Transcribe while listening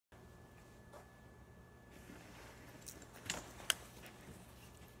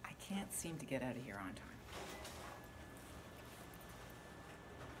can't seem to get out of here on time.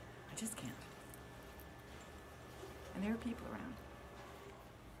 I just can't. And there are people around.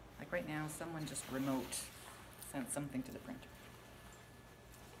 Like right now, someone just remote sent something to the printer.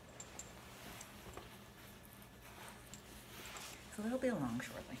 So they'll be along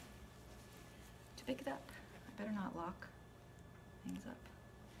shortly. To pick it up, I better not lock things up.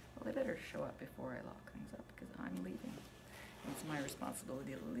 Well, they better show up before I lock things up because I'm leaving. It's my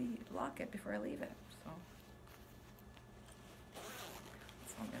responsibility to lock it before I leave it. So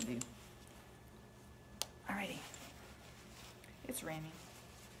that's what I'm gonna do. Alrighty. It's raining.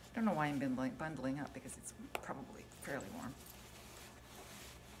 I don't know why I'm bundling up because it's probably fairly warm.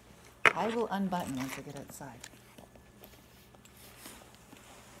 I will unbutton once I get outside.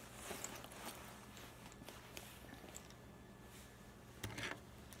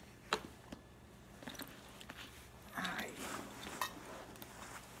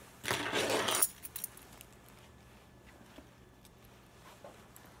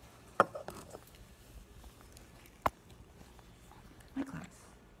 My class.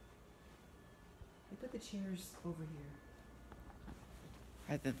 I put the chairs over here.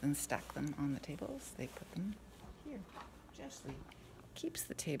 Rather than stack them on the tables, they put them here. Justly keeps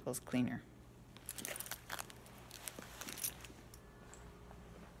the tables cleaner.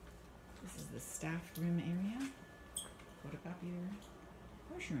 This is the staff room area. Photocopier,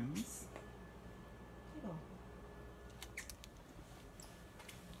 washrooms, table.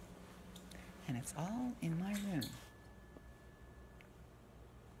 And it's all in my room.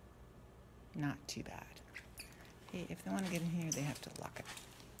 Not too bad. Hey, if they want to get in here, they have to lock it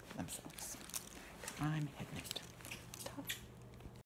themselves. I'm heading out. Tough.